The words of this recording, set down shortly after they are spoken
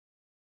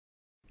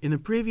In the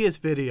previous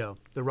video,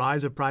 The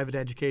Rise of Private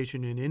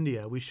Education in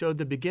India, we showed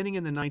that beginning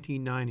in the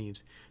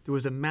 1990s, there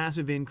was a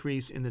massive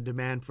increase in the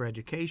demand for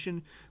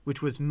education,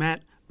 which was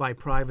met by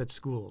private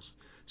schools.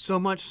 So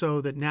much so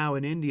that now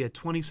in India,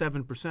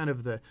 27%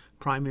 of the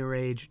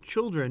primary age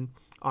children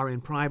are in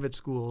private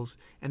schools,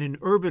 and in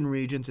urban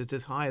regions, it's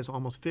as high as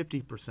almost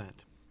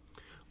 50%.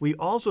 We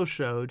also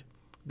showed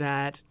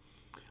that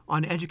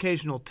on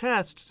educational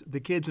tests, the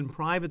kids in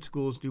private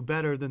schools do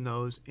better than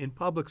those in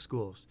public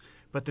schools.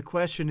 But the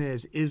question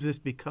is this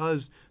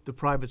because the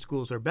private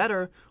schools are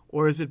better,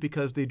 or is it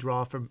because they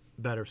draw from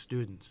better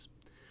students?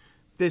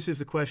 This is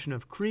the question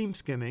of cream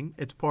skimming.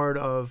 It's part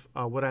of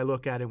what I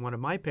look at in one of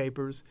my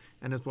papers,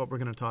 and it's what we're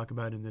going to talk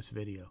about in this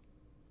video.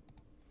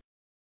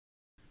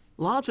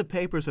 Lots of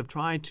papers have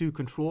tried to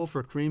control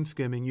for cream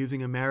skimming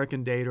using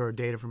American data or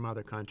data from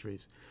other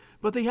countries,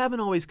 but they haven't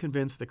always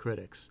convinced the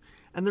critics.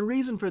 And the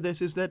reason for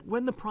this is that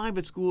when the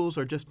private schools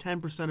are just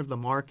 10% of the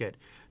market,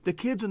 the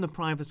kids in the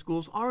private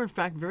schools are in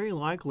fact very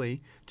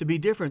likely to be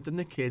different than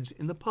the kids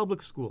in the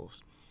public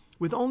schools.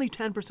 With only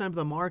 10% of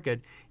the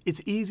market,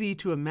 it's easy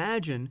to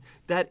imagine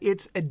that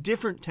it's a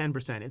different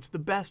 10%. It's the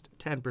best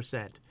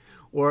 10%,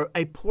 or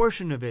a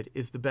portion of it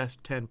is the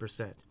best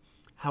 10%.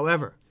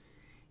 However,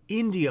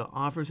 India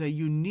offers a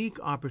unique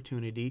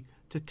opportunity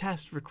to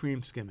test for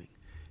cream skimming,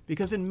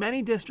 because in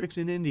many districts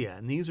in India,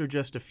 and these are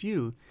just a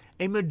few,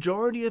 a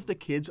majority of the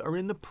kids are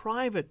in the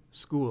private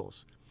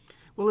schools.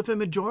 Well, if a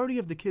majority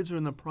of the kids are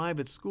in the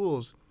private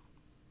schools,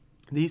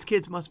 these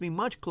kids must be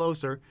much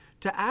closer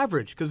to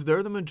average because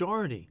they're the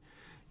majority.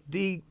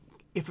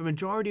 If a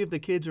majority of the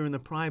kids are in the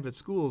private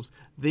schools,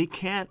 they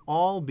can't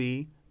all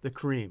be the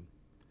cream.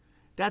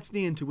 That's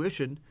the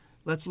intuition.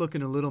 Let's look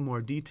in a little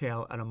more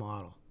detail at a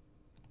model.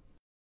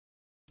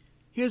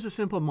 Here's a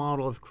simple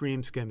model of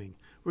cream skimming.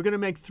 We're going to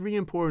make three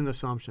important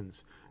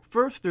assumptions.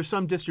 First, there's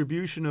some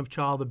distribution of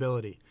child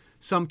ability.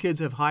 Some kids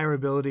have higher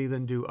ability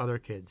than do other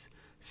kids.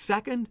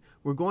 Second,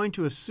 we're going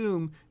to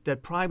assume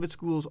that private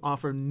schools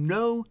offer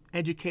no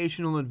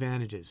educational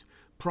advantages.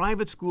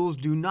 Private schools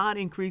do not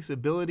increase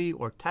ability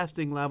or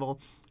testing level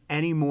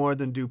any more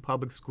than do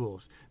public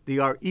schools. They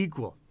are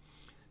equal.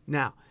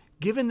 Now,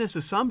 given this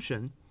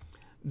assumption,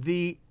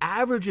 the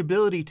average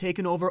ability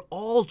taken over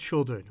all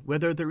children,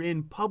 whether they're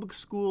in public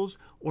schools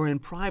or in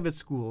private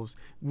schools,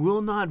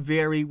 will not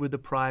vary with the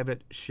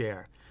private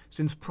share.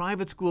 Since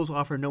private schools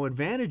offer no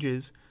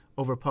advantages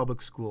over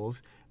public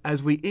schools,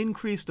 as we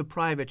increase the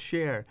private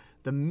share,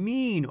 the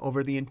mean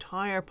over the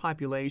entire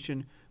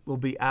population will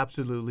be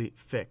absolutely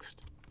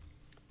fixed.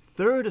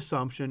 Third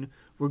assumption,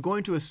 we're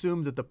going to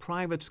assume that the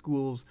private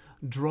schools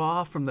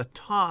draw from the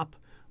top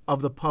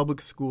of the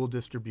public school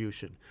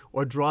distribution,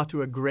 or draw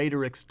to a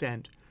greater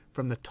extent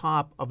from the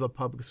top of the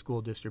public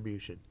school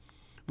distribution.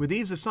 With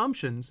these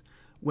assumptions,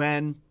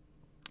 when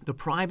the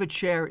private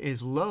share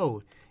is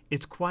low,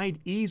 it's quite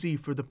easy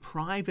for the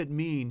private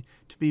mean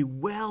to be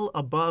well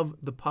above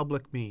the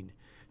public mean,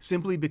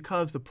 simply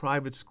because the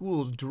private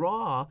schools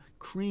draw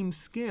cream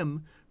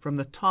skim from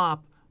the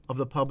top of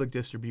the public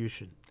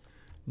distribution.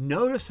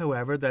 Notice,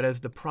 however, that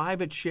as the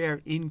private share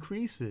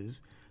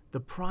increases, the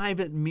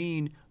private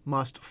mean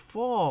must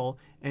fall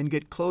and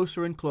get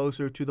closer and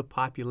closer to the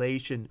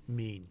population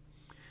mean.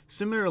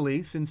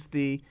 Similarly, since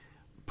the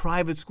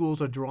private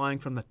schools are drawing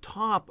from the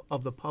top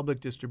of the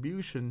public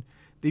distribution,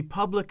 the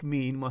public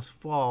mean must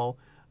fall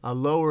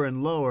lower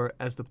and lower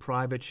as the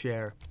private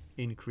share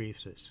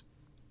increases.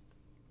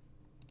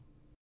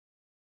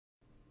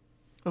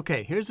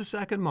 Okay, here's the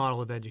second model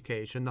of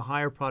education, the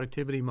higher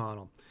productivity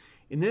model.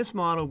 In this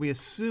model, we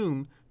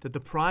assume that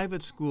the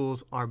private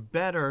schools are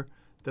better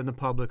than the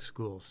public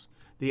schools.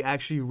 They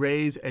actually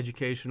raise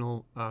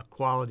educational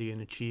quality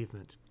and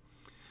achievement.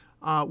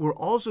 We're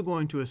also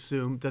going to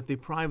assume that the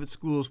private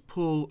schools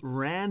pull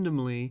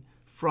randomly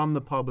from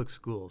the public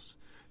schools.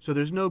 So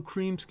there's no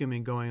cream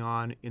skimming going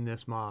on in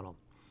this model.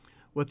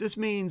 What this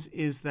means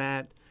is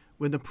that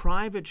when the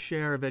private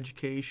share of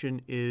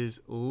education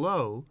is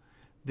low,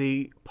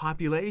 the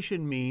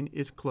population mean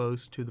is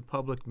close to the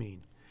public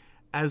mean.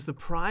 As the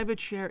private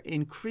share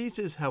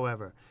increases,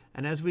 however,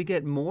 and as we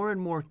get more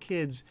and more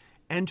kids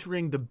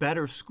entering the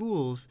better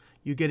schools,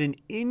 you get an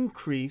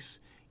increase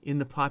in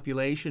the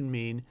population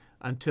mean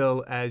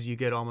until, as you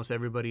get almost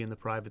everybody in the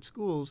private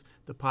schools,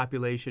 the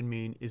population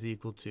mean is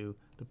equal to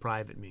the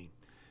private mean.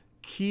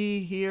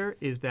 Key here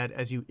is that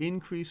as you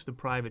increase the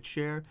private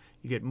share,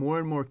 you get more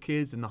and more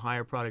kids in the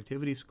higher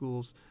productivity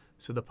schools,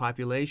 so the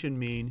population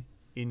mean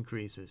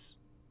increases.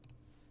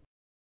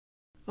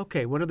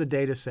 Okay, what do the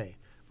data say?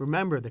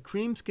 Remember, the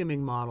cream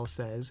skimming model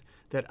says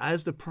that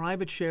as the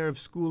private share of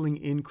schooling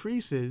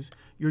increases,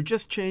 you're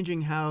just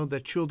changing how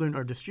the children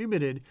are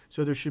distributed,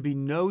 so there should be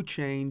no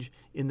change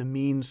in the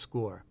mean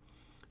score.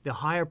 The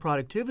higher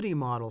productivity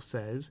model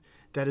says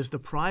that as the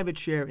private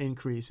share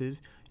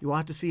increases, you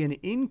ought to see an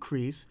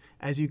increase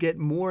as you get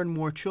more and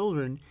more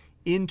children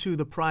into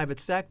the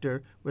private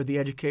sector where the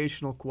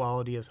educational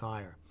quality is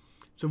higher.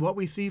 So what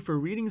we see for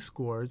reading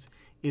scores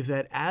is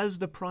that as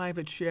the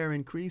private share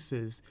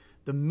increases,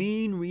 the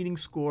mean reading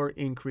score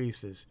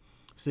increases,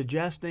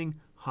 suggesting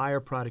higher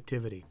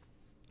productivity.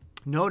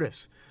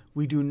 Notice,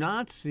 we do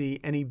not see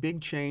any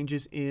big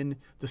changes in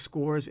the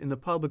scores in the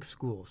public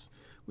schools.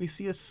 We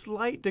see a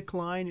slight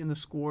decline in the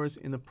scores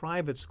in the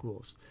private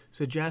schools,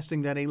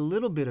 suggesting that a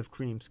little bit of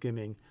cream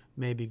skimming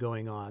may be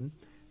going on.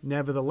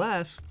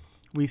 Nevertheless,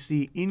 we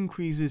see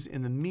increases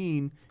in the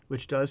mean,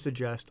 which does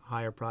suggest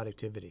higher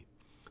productivity.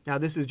 Now,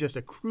 this is just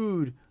a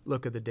crude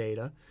look at the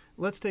data.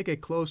 Let's take a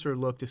closer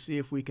look to see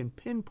if we can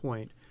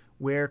pinpoint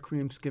where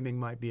cream skimming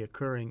might be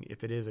occurring,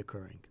 if it is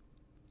occurring.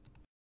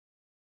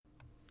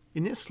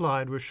 In this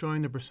slide, we're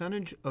showing the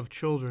percentage of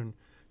children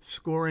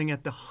scoring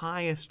at the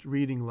highest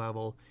reading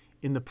level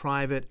in the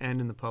private and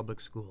in the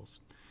public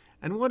schools.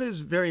 And what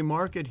is very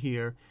marked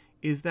here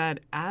is that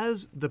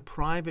as the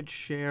private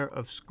share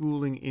of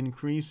schooling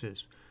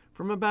increases,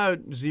 from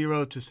about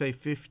 0 to say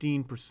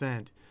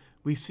 15%,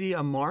 we see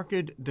a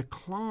marked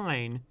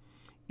decline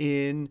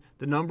in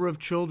the number of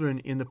children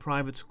in the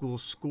private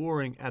schools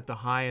scoring at the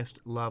highest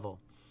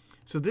level.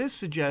 So this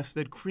suggests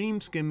that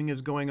cream skimming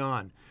is going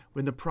on.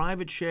 When the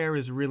private share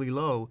is really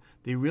low,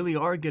 they really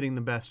are getting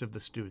the best of the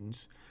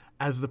students.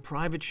 As the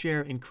private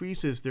share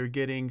increases, they're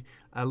getting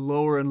a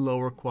lower and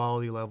lower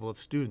quality level of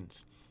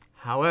students.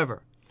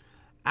 However,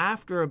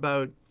 after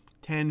about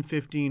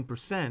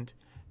 10-15%,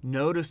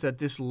 notice that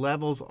this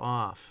levels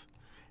off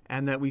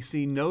and that we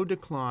see no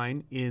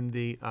decline in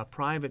the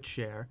private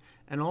share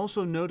and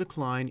also no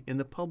decline in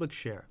the public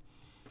share.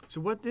 So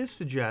what this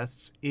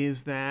suggests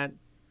is that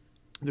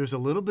there's a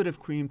little bit of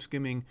cream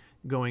skimming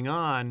going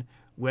on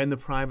when the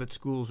private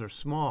schools are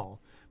small.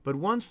 But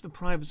once the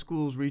private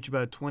schools reach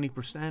about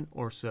 20%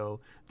 or so,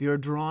 they are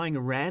drawing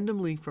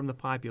randomly from the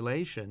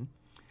population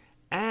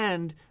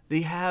and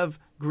they have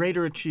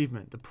greater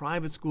achievement. The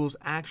private schools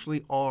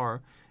actually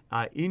are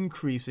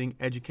increasing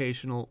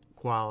educational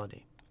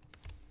quality.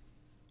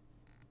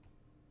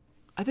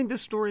 I think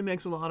this story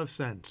makes a lot of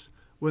sense.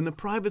 When the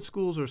private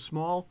schools are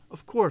small,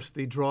 of course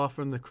they draw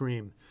from the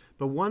cream.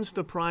 But once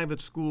the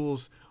private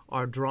schools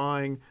are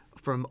drawing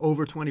from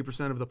over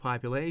 20% of the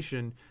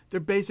population, they're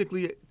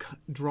basically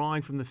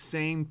drawing from the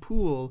same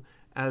pool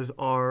as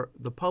are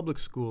the public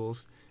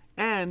schools.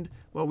 And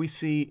what we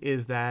see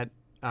is that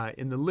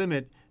in the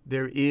limit,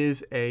 there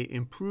is an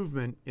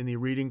improvement in the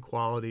reading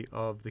quality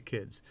of the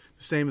kids.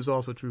 The same is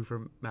also true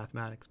for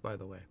mathematics, by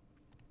the way.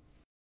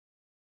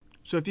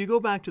 So if you go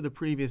back to the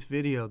previous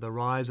video, the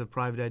rise of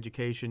private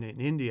education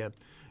in India,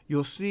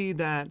 you'll see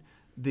that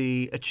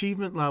the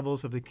achievement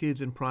levels of the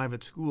kids in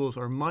private schools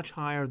are much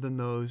higher than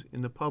those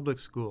in the public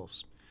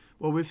schools.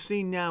 What we've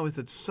seen now is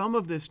that some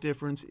of this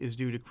difference is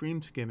due to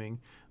cream skimming,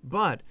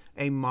 but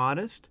a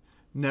modest,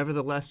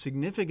 nevertheless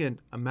significant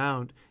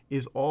amount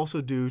is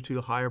also due to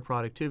higher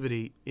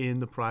productivity in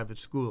the private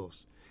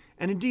schools.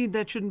 And indeed,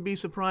 that shouldn't be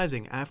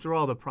surprising. After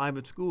all, the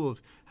private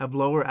schools have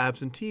lower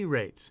absentee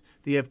rates.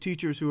 They have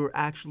teachers who are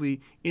actually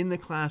in the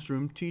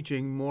classroom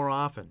teaching more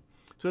often.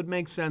 So it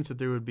makes sense that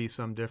there would be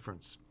some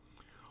difference.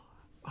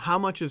 How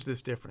much is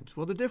this difference?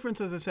 Well, the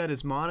difference, as I said,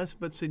 is modest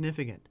but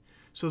significant.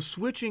 So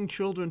switching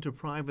children to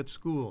private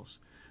schools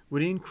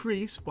would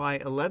increase by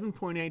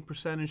 11.8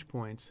 percentage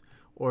points,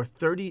 or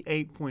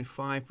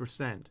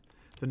 38.5%,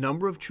 the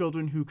number of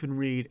children who can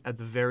read at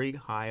the very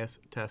highest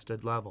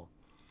tested level.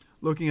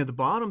 Looking at the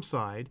bottom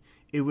side,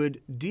 it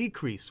would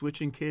decrease,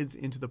 switching kids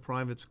into the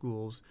private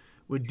schools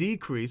would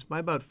decrease by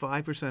about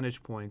 5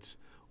 percentage points,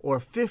 or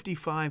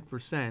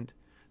 55%,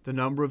 the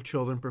number of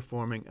children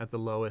performing at the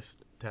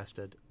lowest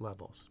tested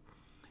levels.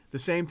 The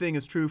same thing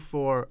is true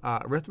for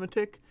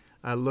arithmetic.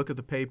 Look at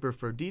the paper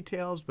for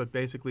details, but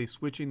basically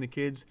switching the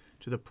kids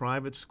to the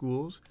private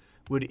schools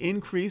would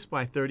increase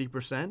by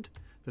 30%,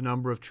 the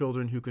number of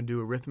children who can do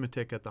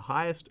arithmetic at the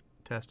highest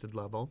tested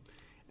level,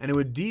 and it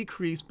would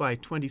decrease by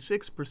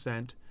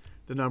 26%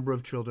 the number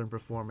of children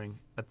performing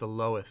at the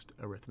lowest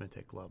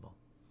arithmetic level.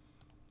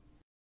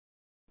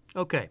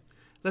 Okay,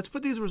 let's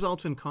put these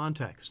results in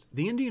context.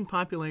 The Indian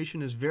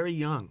population is very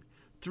young,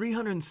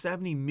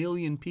 370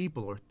 million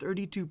people, or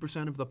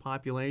 32% of the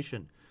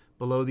population,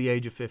 below the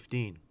age of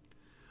 15.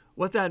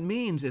 What that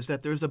means is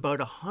that there's about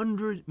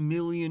 100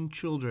 million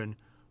children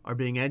are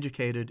being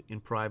educated in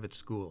private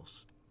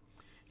schools.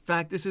 In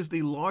fact, this is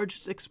the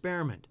largest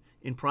experiment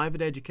in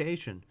private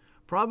education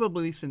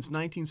probably since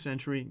 19th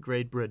century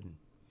Great Britain.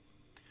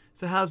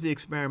 So how's the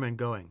experiment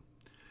going?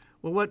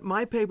 Well, what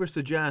my paper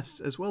suggests,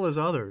 as well as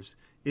others,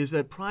 is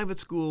that private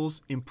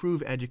schools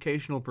improve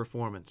educational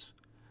performance,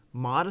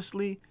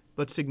 modestly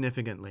but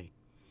significantly.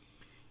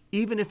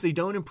 Even if they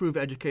don't improve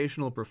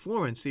educational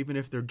performance, even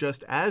if they're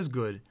just as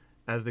good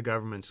as the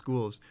government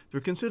schools,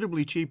 they're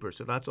considerably cheaper,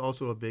 so that's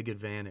also a big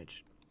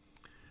advantage.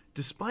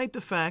 Despite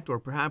the fact, or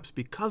perhaps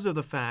because of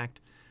the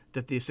fact,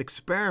 that this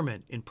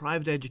experiment in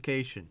private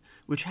education,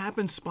 which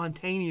happened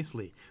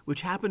spontaneously,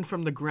 which happened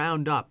from the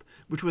ground up,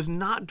 which was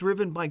not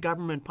driven by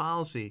government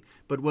policy,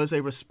 but was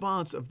a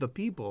response of the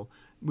people,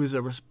 was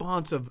a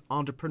response of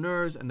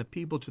entrepreneurs and the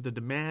people to the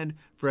demand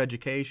for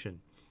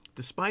education.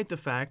 Despite the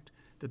fact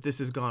that this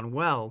has gone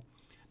well,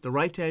 the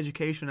Right to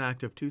Education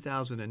Act of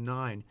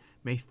 2009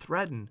 may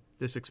threaten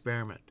this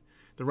experiment.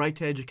 the Right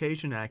to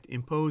Education Act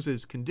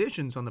imposes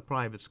conditions on the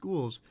private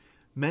schools,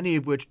 many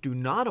of which do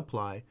not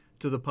apply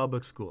to the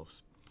public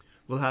schools.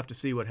 We'll have to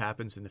see what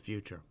happens in the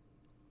future.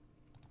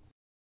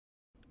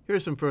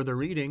 Here's some further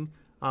reading.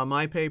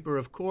 My paper,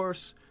 of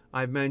course,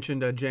 I've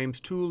mentioned James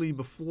Tooley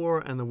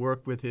before and the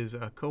work with his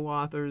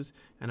co-authors,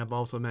 and I've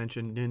also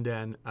mentioned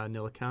Ninda and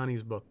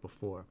Nilekani's book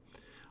before.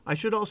 I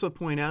should also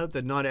point out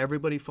that not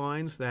everybody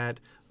finds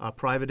that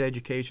private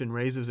education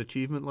raises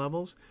achievement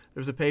levels.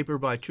 There's a paper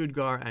by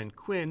Chudgar and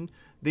Quinn.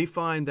 They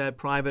find that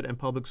private and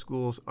public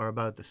schools are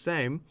about the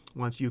same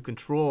once you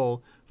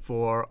control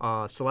for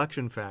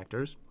selection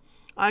factors.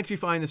 I actually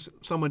find this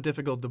somewhat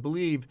difficult to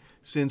believe,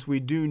 since we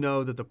do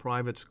know that the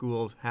private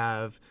schools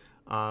have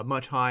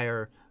much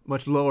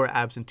lower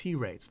absentee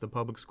rates. The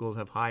public schools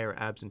have higher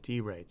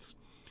absentee rates.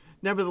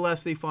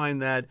 Nevertheless, they find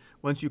that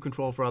once you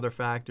control for other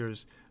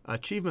factors,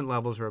 achievement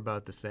levels are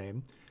about the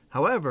same.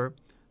 However,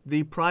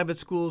 the private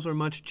schools are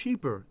much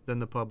cheaper than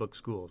the public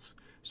schools.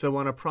 So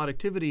on a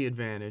productivity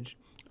advantage,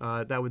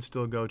 that would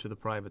still go to the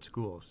private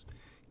schools.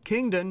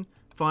 Kingdon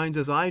finds,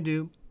 as I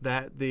do,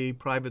 that the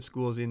private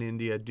schools in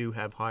India do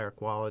have higher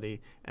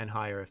quality and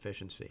higher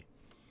efficiency.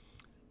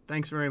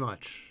 Thanks very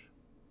much.